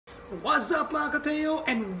What's up mga kateo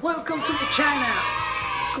and welcome to my channel!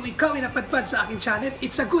 Kung ikaw ay napadpad sa aking channel,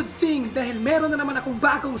 it's a good thing dahil meron na naman akong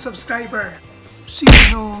bagong subscriber.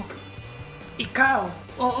 Sino? Ikaw!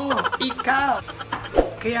 Oo, ikaw!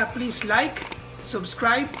 Kaya please like,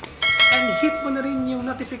 subscribe, and hit mo na rin yung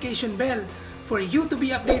notification bell for you to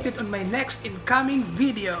be updated on my next incoming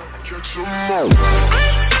video.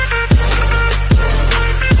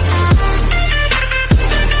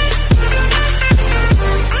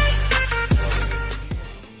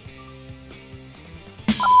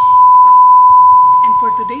 For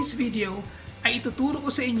today's video ay ituturo ko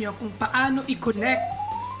sa inyo kung paano i-connect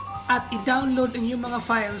at i-download ang iyong mga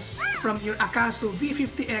files from your AKASO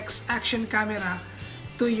V50X action camera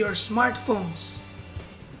to your smartphones.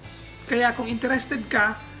 Kaya kung interested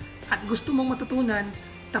ka at gusto mong matutunan,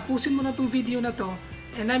 tapusin mo na itong video na to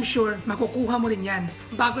and I'm sure makukuha mo rin yan.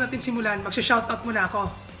 Bago natin simulan, magsha-shoutout muna ako.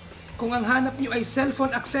 Kung ang hanap nyo ay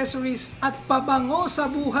cellphone accessories at pabango sa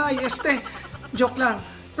buhay, joke lang,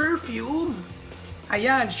 perfume.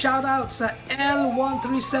 Ayan, shoutout sa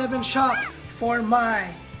L137 Shop for my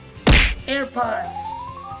AirPods.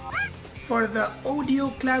 For the audio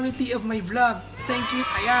clarity of my vlog. Thank you.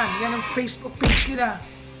 Ayan, yan ang Facebook page nila.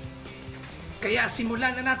 Kaya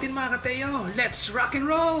simulan na natin mga kateo. Let's rock and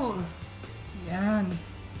roll! Ayan.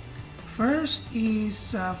 First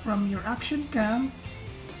is from your action cam.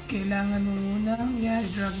 Kailangan mo muna, yan,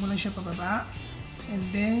 i-drag mo lang siya pababa. And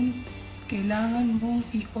then, kailangan mong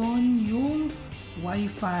i-on yung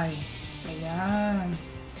WIFI. Ayan.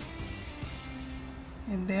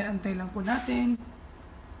 And then, antay lang po natin.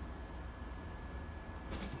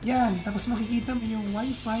 Yan. Tapos makikita mo yung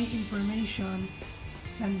WIFI information.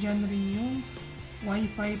 Nandyan rin yung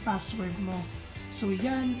WIFI password mo. So,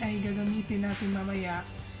 yan ay gagamitin natin mamaya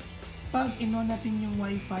pag in-on natin yung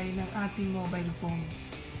WIFI ng ating mobile phone.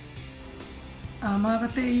 Mga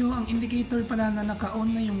kateo, ang indicator pala na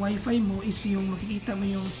naka-on na yung WIFI mo is yung makikita mo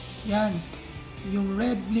yung yan. Yung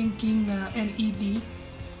red blinking LED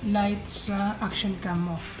light sa action cam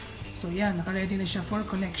mo. So yan, naka-ready na siya for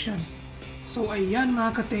connection. So ayan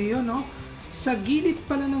mga kateo, no? Sa gilid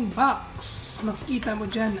pala ng box, makikita mo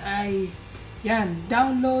dyan ay yan,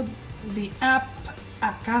 download the app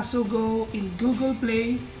AKASO Go in Google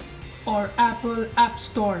Play or Apple App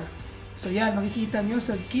Store. So yan, makikita nyo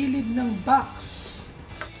sa gilid ng box.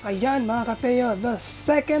 Ayan mga kateo, the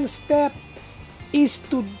second step is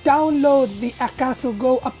to download the AKASO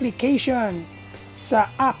Go application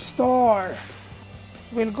sa App Store.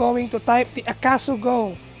 We're going to type the AKASO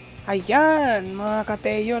Go. Ayan mga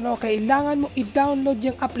kateo, no? Kailangan mo i-download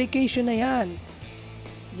yung application na yan.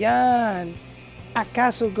 Yan,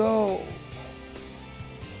 AKASO Go.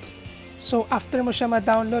 So after mo siya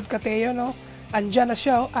ma-download kateo, no? Andyan na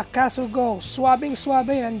siya, AKASO Go.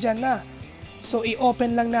 Swabing-swabe, andyan na. So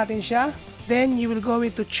i-open lang natin siya. Then you will go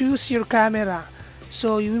to choose your camera.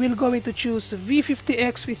 So you will go to choose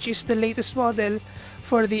V50X, which is the latest model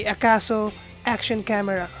for the AKASO action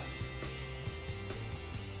camera.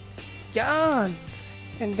 Yan!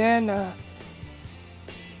 And then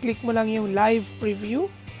click mo lang yung live preview.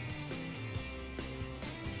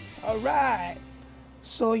 Alright!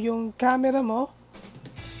 So yung camera mo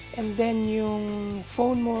and then yung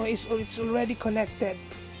phone mo it's already connected.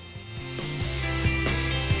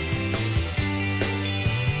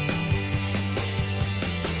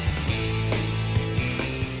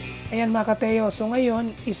 Ayan mga kateo, so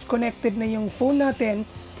ngayon is connected na yung phone natin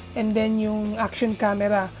and then yung action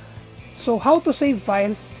camera. So how to save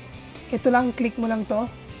files? Ito lang, click mo lang to.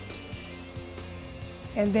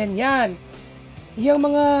 And then yan. Yung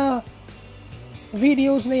mga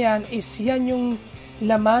videos na yan is yan yung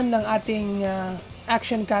laman ng ating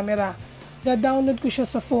action camera. Na-download ko siya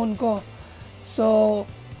sa phone ko. So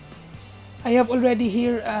I have already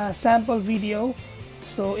here a sample video.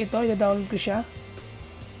 So ito, i-download ko siya.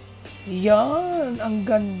 Yan, ang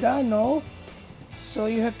ganda, no? So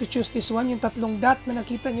you have to choose this one, yung tatlong dot na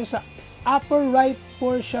nakita nyo sa upper right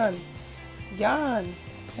portion. Yan.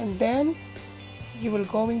 And then you will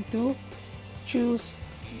going to choose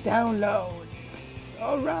download.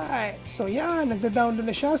 Alright. So yan, nagda-download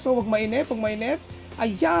na siya. So wag mainip.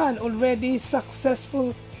 Ayan, already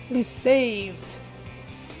successfully saved.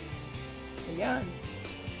 Ayan.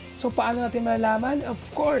 So paano natin malalaman? Of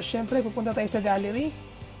course, syempre pupunta tayo sa gallery,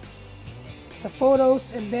 sa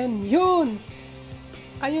photos, and then yun,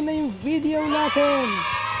 ayun na yung video natin.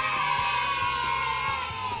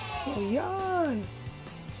 So yan.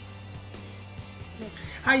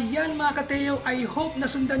 Ayan mga kateo, I hope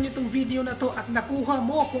nasundan nyo itong video na to at nakuha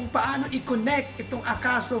mo kung paano i-connect itong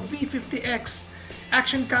AKASO V50X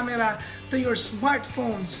action camera to your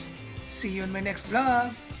smartphones. See you in my next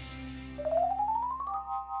vlog.